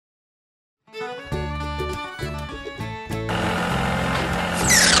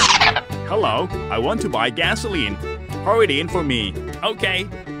Hello, I want to buy gasoline. Pour it in for me. Okay.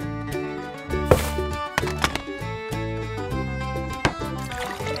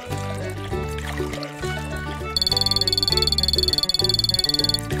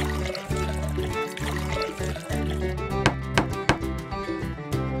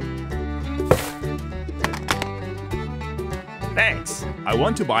 Thanks. I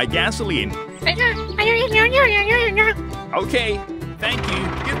want to buy gasoline. Okay. Thank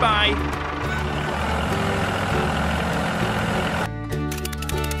you. Goodbye.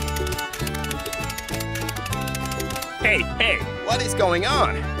 Hey, what is going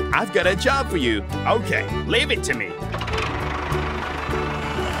on? I've got a job for you. Okay, leave it to me.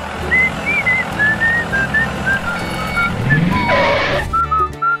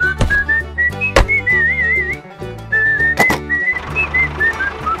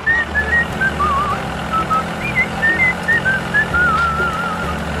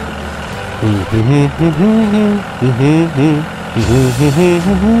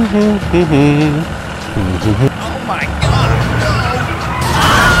 Oh my God, no!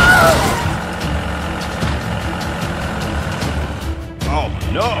 Oh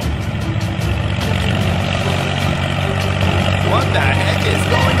no! What the heck is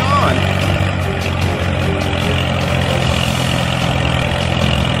going on?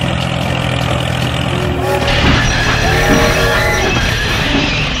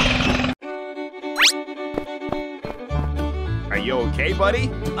 Are you okay, buddy?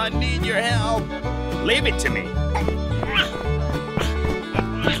 I need your help. Leave it to me.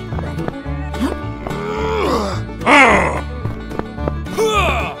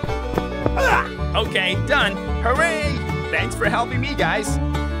 Okay, done. Hooray! Thanks for helping me, guys.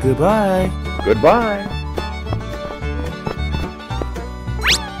 Goodbye. Goodbye.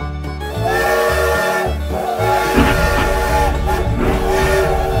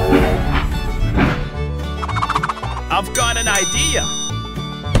 I've got an idea.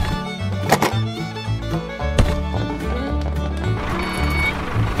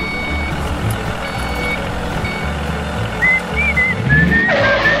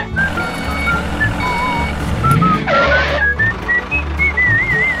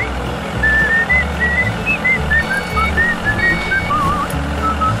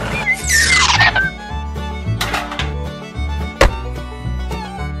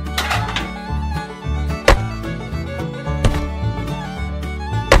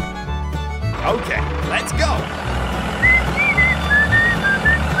 Okay, let's go.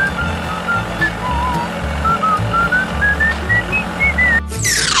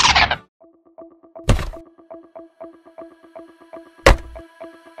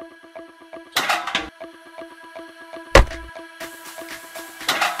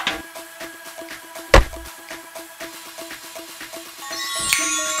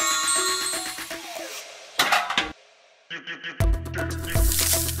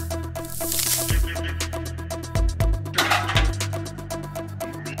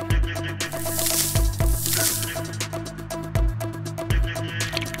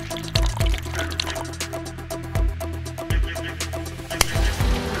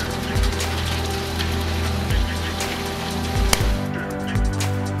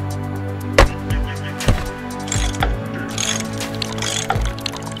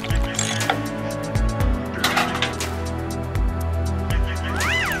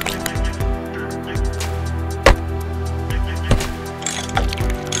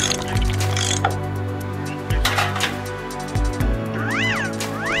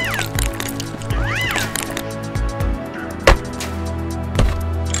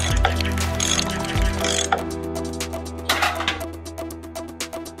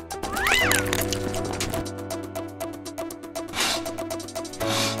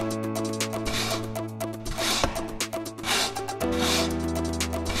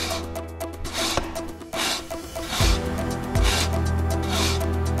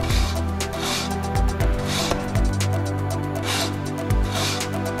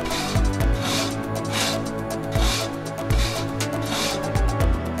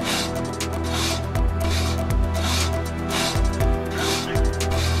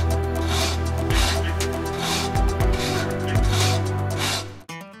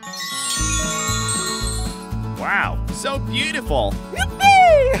 Wow, so beautiful.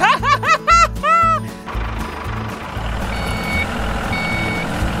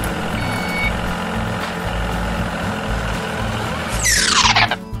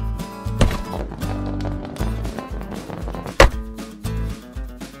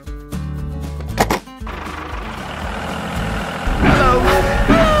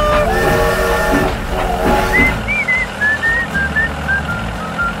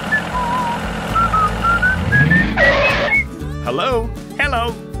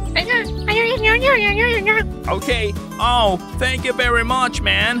 Oh, thank you very much,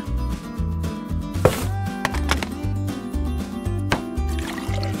 man.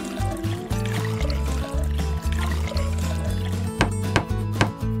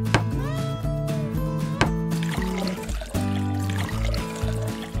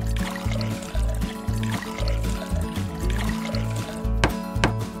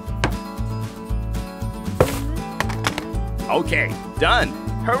 Okay, done.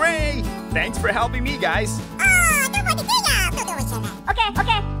 Hooray! Thanks for helping me, guys.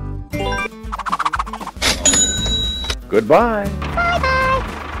 Okay. Goodbye.